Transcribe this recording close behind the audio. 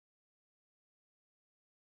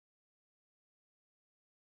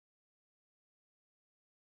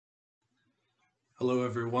Hello,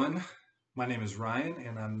 everyone. My name is Ryan,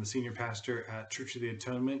 and I'm the senior pastor at Church of the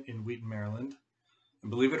Atonement in Wheaton, Maryland.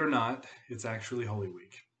 And believe it or not, it's actually Holy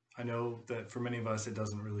Week. I know that for many of us, it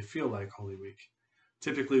doesn't really feel like Holy Week.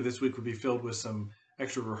 Typically, this week would be filled with some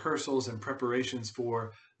extra rehearsals and preparations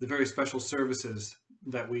for the very special services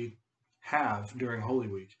that we have during Holy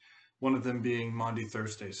Week, one of them being Maundy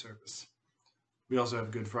Thursday service. We also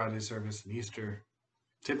have Good Friday service and Easter.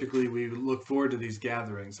 Typically, we look forward to these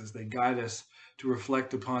gatherings as they guide us to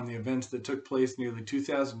reflect upon the events that took place nearly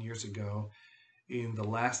 2,000 years ago in the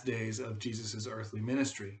last days of Jesus' earthly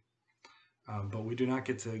ministry. But we do not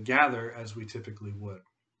get to gather as we typically would.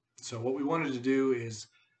 So what we wanted to do is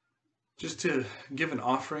just to give an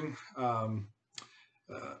offering, a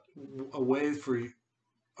way for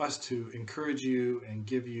us to encourage you and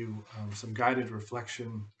give you some guided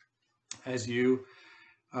reflection as you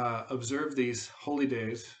observe these holy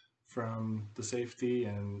days from the safety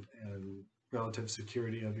and relative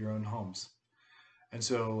security of your own homes. And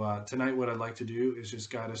so tonight what I'd like to do is just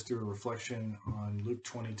guide us through a reflection on Luke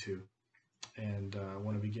 22. And I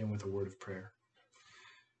want to begin with a word of prayer.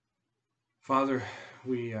 Father,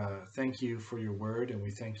 we thank you for your word, and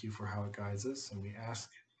we thank you for how it guides us, and we ask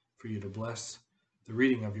for you to bless the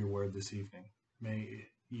reading of your word this evening. May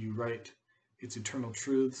you write its eternal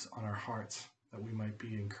truths on our hearts, that we might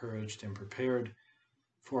be encouraged and prepared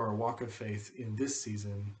for our walk of faith in this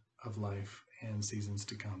season of life and seasons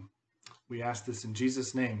to come. We ask this in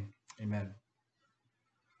Jesus' name. Amen.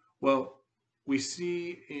 Well, we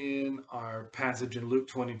see in our passage in Luke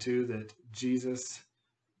 22 that Jesus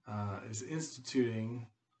is instituting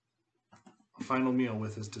a final meal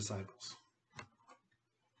with his disciples.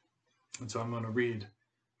 And so I'm going to read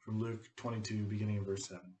from Luke 22, beginning in verse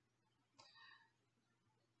 7.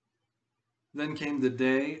 Then came the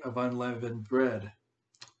day of unleavened bread,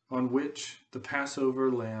 on which the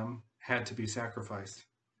Passover lamb had to be sacrificed.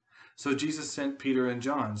 So Jesus sent Peter and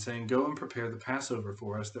John, saying, "Go and prepare the Passover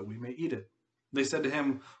for us, that we may eat it." They said to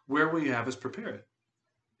him, "Where will you have us prepare it?"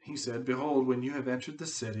 He said, "Behold, when you have entered the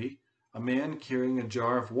city, a man carrying a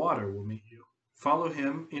jar of water will meet you. Follow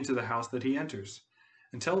him into the house that he enters,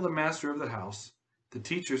 and tell the master of the house, 'The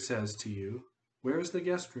teacher says to you, where is the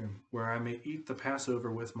guest room, where I may eat the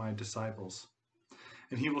Passover with my disciples?'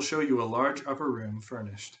 And he will show you a large upper room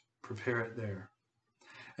furnished. Prepare it there."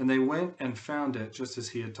 And they went and found it just as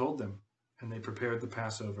he had told them, and they prepared the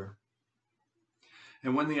Passover.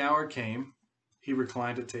 And when the hour came, he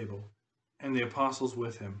reclined at table, and the apostles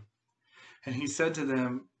with him. And he said to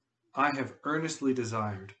them, "I have earnestly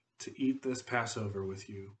desired to eat this Passover with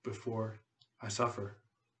you before I suffer.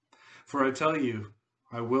 For I tell you,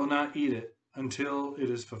 I will not eat it until it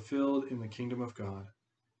is fulfilled in the kingdom of God."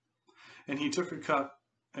 And he took a cup,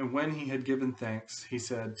 and when he had given thanks, he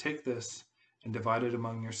said, "Take this and divide it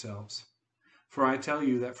among yourselves. For I tell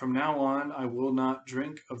you that from now on I will not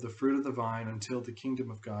drink of the fruit of the vine until the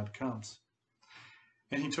kingdom of God comes."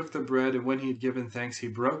 And he took the bread, and when he had given thanks, he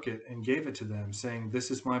broke it and gave it to them, saying,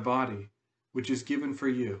 "This is my body, which is given for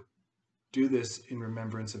you. Do this in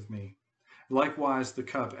remembrance of me." Likewise the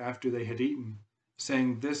cup after they had eaten,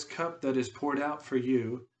 saying, "This cup that is poured out for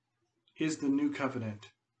you is the new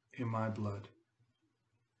covenant in my blood."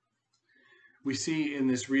 We see in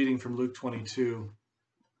this reading from Luke 22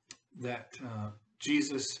 that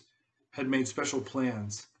Jesus had made special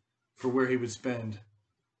plans for where he would spend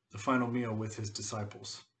the final meal with his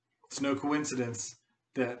disciples. It's no coincidence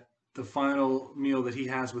that the final meal that he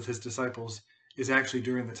has with his disciples is actually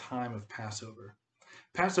during the time of Passover.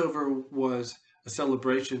 Passover was a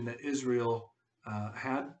celebration that Israel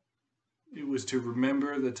had. It was to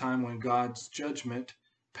remember the time when God's judgment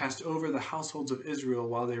passed over the households of Israel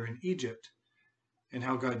while they were in Egypt, and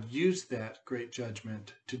how God used that great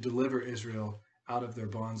judgment to deliver Israel out of their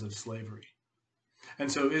bonds of slavery.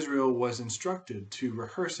 And so Israel was instructed to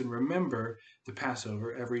rehearse and remember the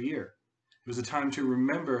Passover every year. It was a time to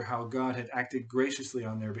remember how God had acted graciously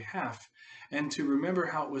on their behalf, and to remember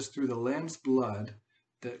how it was through the lamb's blood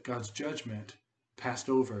that God's judgment passed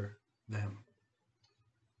over them.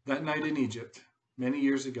 That night in Egypt, many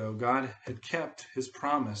years ago, God had kept his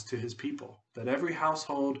promise to his people, that every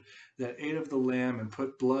household that ate of the lamb and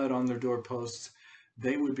put blood on their doorposts,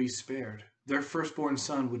 they would be spared. Their firstborn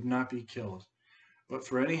son would not be killed. But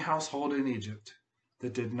for any household in Egypt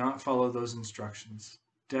that did not follow those instructions,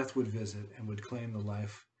 death would visit and would claim the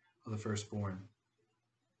life of the firstborn.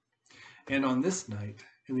 And on this night,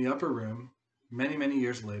 in the upper room, many, many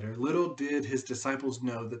years later, little did his disciples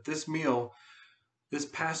know that this meal, this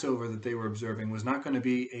Passover that they were observing, was not going to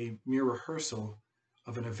be a mere rehearsal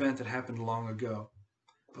of an event that happened long ago.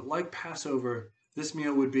 But like Passover, this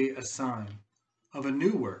meal would be a sign of a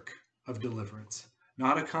new work of deliverance,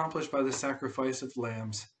 not accomplished by the sacrifice of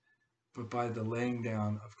lambs, but by the laying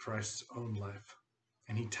down of Christ's own life.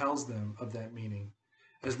 And he tells them of that meaning.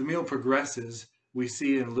 As the meal progresses, we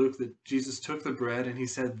see in Luke that Jesus took the bread and he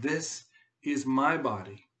said, "This is my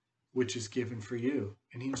body, which is given for you."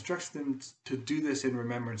 And he instructs them to do this in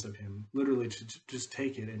remembrance of him, literally to just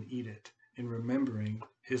take it and eat it in remembering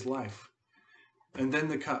his life. And then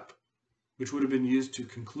the cup, which would have been used to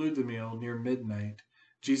conclude the meal near midnight.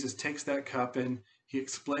 Jesus takes that cup and he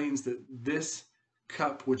explains that this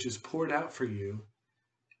cup, which is poured out for you,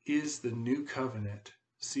 is the new covenant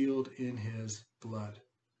sealed in his blood.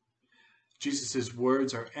 Jesus'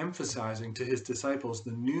 words are emphasizing to his disciples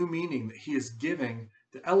the new meaning that he is giving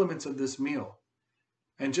the elements of this meal.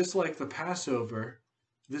 And just like the Passover,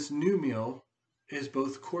 this new meal is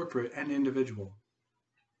both corporate and individual.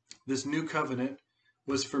 This new covenant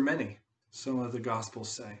was for many, some of the Gospels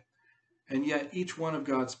say, and yet each one of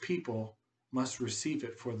God's people must receive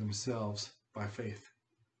it for themselves by faith.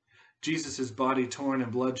 Jesus' body torn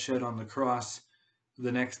and blood shed on the cross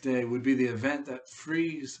the next day would be the event that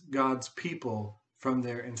frees God's people from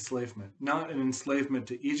their enslavement. Not an enslavement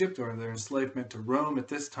to Egypt or their enslavement to Rome at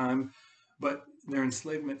this time, but their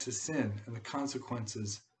enslavement to sin and the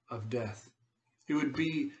consequences of death. It would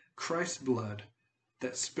be Christ's blood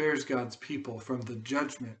that spares God's people from the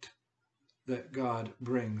judgment that God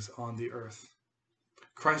brings on the earth.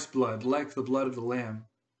 Christ's blood, like the blood of the Lamb,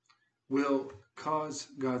 will cause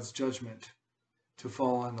God's judgment to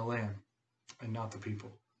fall on the Lamb and not the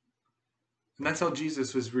people. And that's how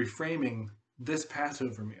Jesus was reframing this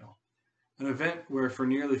Passover meal, an event where for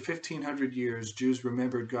nearly 1,500 years Jews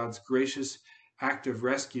remembered God's gracious act of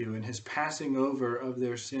rescue and his passing over of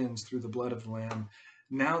their sins through the blood of the Lamb.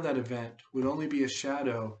 Now that event would only be a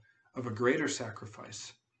shadow of a greater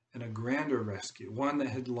sacrifice and a grander rescue, one that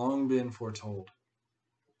had long been foretold.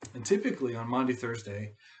 And typically on Maundy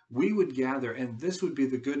Thursday, we would gather, and this would be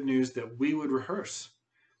the good news that we would rehearse.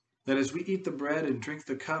 That as we eat the bread and drink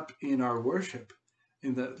the cup in our worship,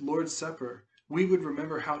 in the Lord's Supper, we would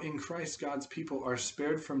remember how in Christ God's people are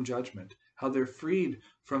spared from judgment, how they're freed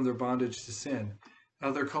from their bondage to sin,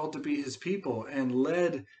 how they're called to be his people and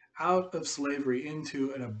led out of slavery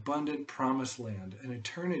into an abundant promised land, an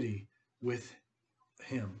eternity with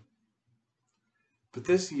him. But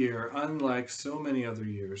this year, unlike so many other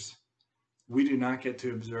years, we do not get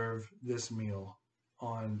to observe this meal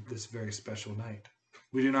on this very special night.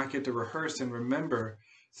 We do not get to rehearse and remember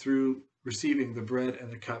through receiving the bread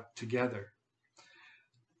and the cup together.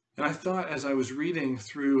 And I thought as I was reading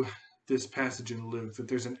through this passage in Luke that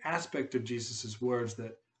there's an aspect of Jesus' words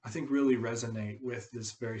that I think really resonate with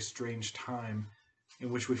this very strange time in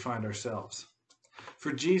which we find ourselves.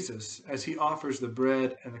 For Jesus, as he offers the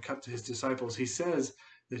bread and the cup to his disciples, he says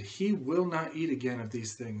that he will not eat again of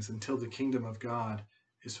these things until the kingdom of God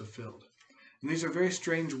is fulfilled. And these are very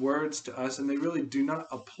strange words to us, and they really do not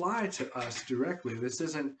apply to us directly. This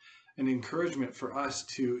isn't an encouragement for us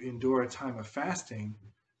to endure a time of fasting,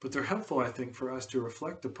 but they're helpful, I think, for us to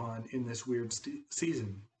reflect upon in this weird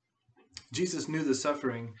season. Jesus knew the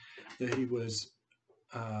suffering that he was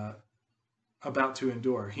about to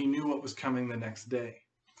endure. He knew what was coming the next day.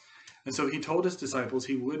 And so he told his disciples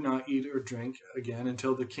he would not eat or drink again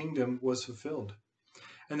until the kingdom was fulfilled.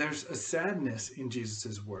 And there's a sadness in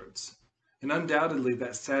Jesus' words. And undoubtedly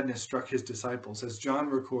that sadness struck his disciples. As John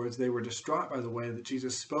records, they were distraught by the way that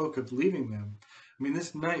Jesus spoke of leaving them. I mean,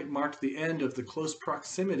 this night marked the end of the close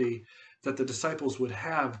proximity that the disciples would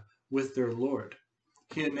have with their Lord.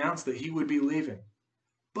 He announced that he would be leaving.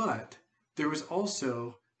 But there was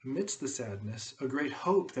also, amidst the sadness, a great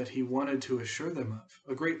hope that he wanted to assure them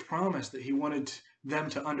of, a great promise that he wanted them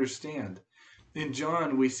to understand. In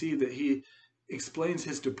John, we see that he explains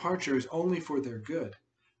his departure is only for their good,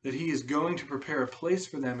 that he is going to prepare a place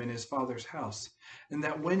for them in his Father's house, and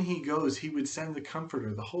that when he goes, he would send the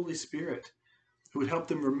Comforter, the Holy Spirit, who would help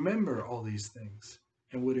them remember all these things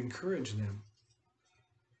and would encourage them.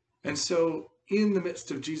 And so, in the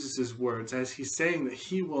midst of Jesus' words, as he's saying that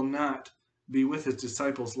he will not be with his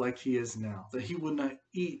disciples like he is now, that he will not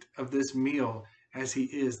eat of this meal as he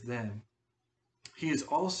is then, he is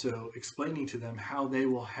also explaining to them how they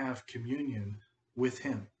will have communion with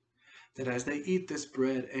him. That as they eat this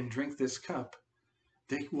bread and drink this cup,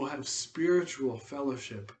 they will have spiritual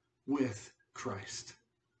fellowship with Christ.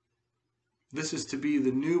 This is to be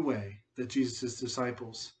the new way that Jesus'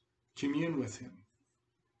 disciples commune with him.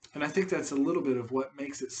 And I think that's a little bit of what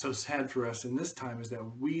makes it so sad for us in this time, is that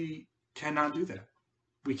we cannot do that.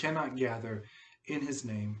 We cannot gather in his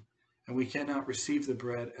name, and we cannot receive the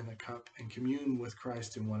bread and the cup and commune with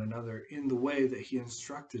Christ and one another in the way that he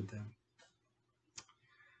instructed them.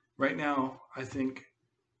 Right now, I think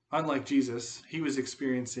Unlike Jesus, he was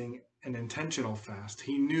experiencing an intentional fast.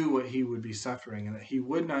 He knew what he would be suffering and that he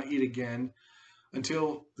would not eat again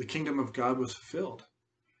until the kingdom of God was fulfilled.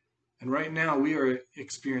 And right now we are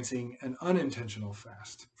experiencing an unintentional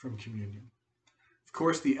fast from communion. Of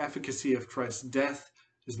course, the efficacy of Christ's death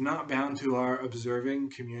is not bound to our observing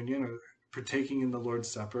communion or partaking in the Lord's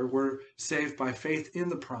Supper. We're saved by faith in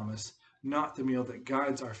the promise, not the meal that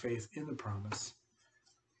guides our faith in the promise.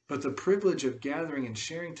 But the privilege of gathering and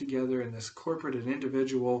sharing together in this corporate and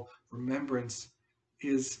individual remembrance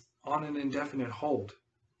is on an indefinite hold.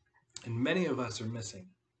 And many of us are missing.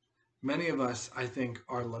 Many of us, I think,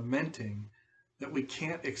 are lamenting that we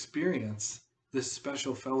can't experience this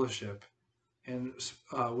special fellowship and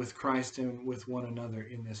with Christ and with one another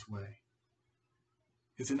in this way.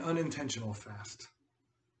 It's an unintentional fast.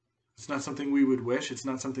 It's not something we would wish. It's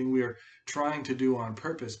not something we are trying to do on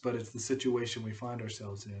purpose, but it's the situation we find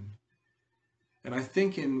ourselves in. And I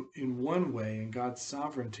think in one way, in God's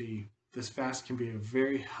sovereignty, this fast can be a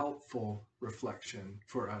very helpful reflection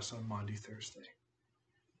for us on Maundy Thursday.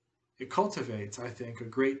 It cultivates, I think, a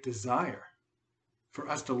great desire for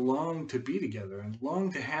us to long to be together and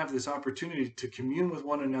long to have this opportunity to commune with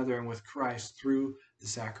one another and with Christ through the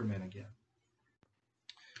sacrament again.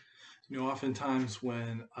 Oftentimes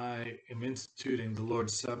when I am instituting the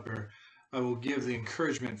Lord's Supper, I will give the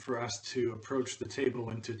encouragement for us to approach the table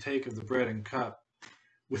and to take of the bread and cup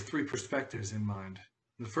with three perspectives in mind.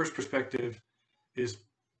 And the first perspective is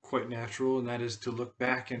quite natural, and that is to look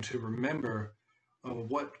back and to remember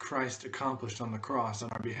what Christ accomplished on the cross on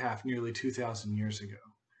our behalf nearly 2,000 years ago.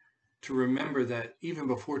 To remember that even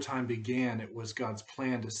before time began, it was God's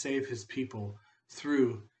plan to save his people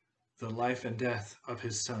through the life and death of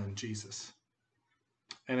his son, Jesus.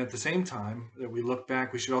 And at the same time that we look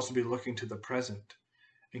back, we should also be looking to the present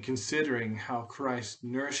and considering how Christ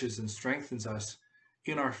nourishes and strengthens us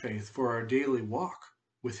in our faith for our daily walk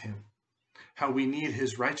with him. How we need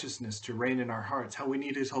his righteousness to reign in our hearts, how we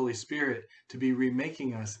need his Holy Spirit to be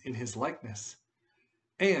remaking us in his likeness.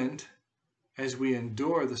 And as we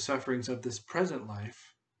endure the sufferings of this present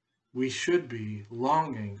life, we should be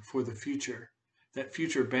longing for the future, that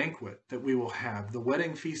future banquet that we will have, the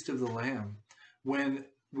wedding feast of the Lamb, when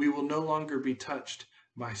we will no longer be touched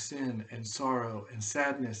by sin and sorrow and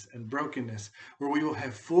sadness and brokenness, where we will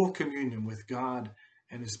have full communion with God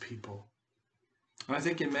and his people. And I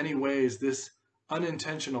think in many ways, this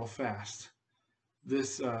unintentional fast,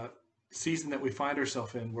 this season that we find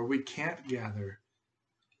ourselves in where we can't gather,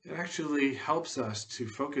 it actually helps us to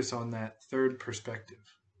focus on that third perspective.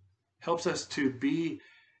 Helps us to be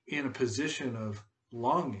in a position of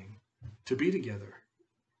longing to be together,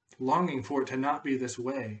 longing for it to not be this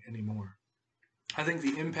way anymore. I think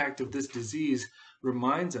the impact of this disease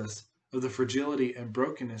reminds us of the fragility and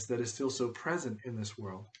brokenness that is still so present in this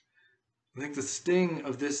world. I think the sting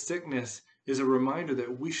of this sickness is a reminder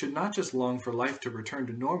that we should not just long for life to return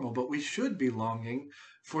to normal, but we should be longing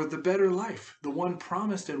for the better life, the one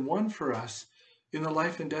promised and won for us in the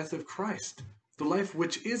life and death of Christ, the life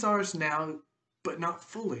which is ours now, but not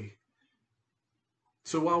fully.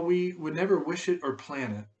 So while we would never wish it or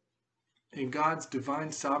plan it, in God's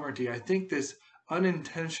divine sovereignty, I think this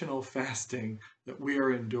unintentional fasting that we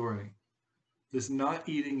are enduring, this not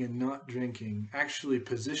eating and not drinking, actually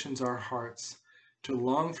positions our hearts to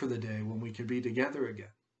long for the day when we can be together again.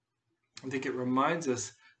 I think it reminds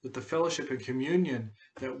us that the fellowship and communion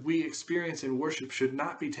that we experience in worship should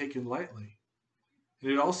not be taken lightly.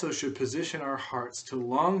 And it also should position our hearts to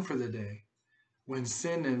long for the day when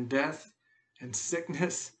sin and death and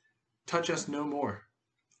sickness touch us no more,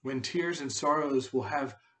 when tears and sorrows will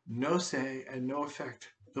have no say and no effect.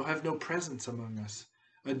 They'll have no presence among us.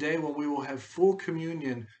 A day when we will have full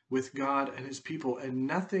communion with God and his people, and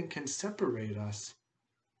nothing can separate us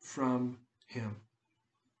from him.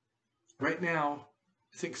 Right now,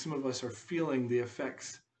 I think some of us are feeling the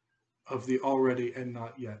effects of the already and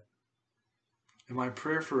not yet. And my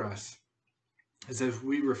prayer for us is as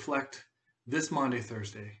we reflect this Maundy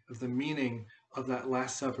Thursday of the meaning of that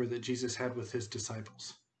Last Supper that Jesus had with his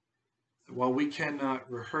disciples, that while we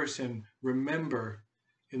cannot rehearse and remember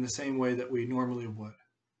in the same way that we normally would,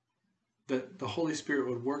 that the Holy Spirit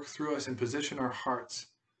would work through us and position our hearts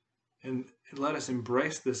and let us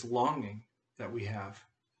embrace this longing that we have,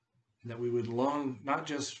 and that we would long not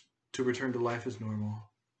just to return to life as normal,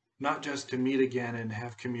 not just to meet again and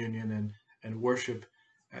have communion and worship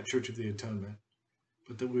at Church of the Atonement,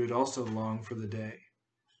 but that we would also long for the day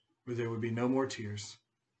where there would be no more tears,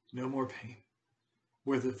 no more pain,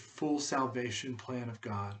 where the full salvation plan of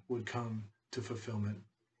God would come to fulfillment,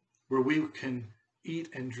 where we can eat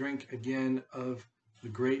and drink again of the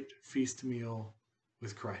great feast meal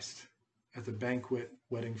with Christ at the banquet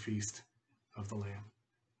wedding feast of the Lamb.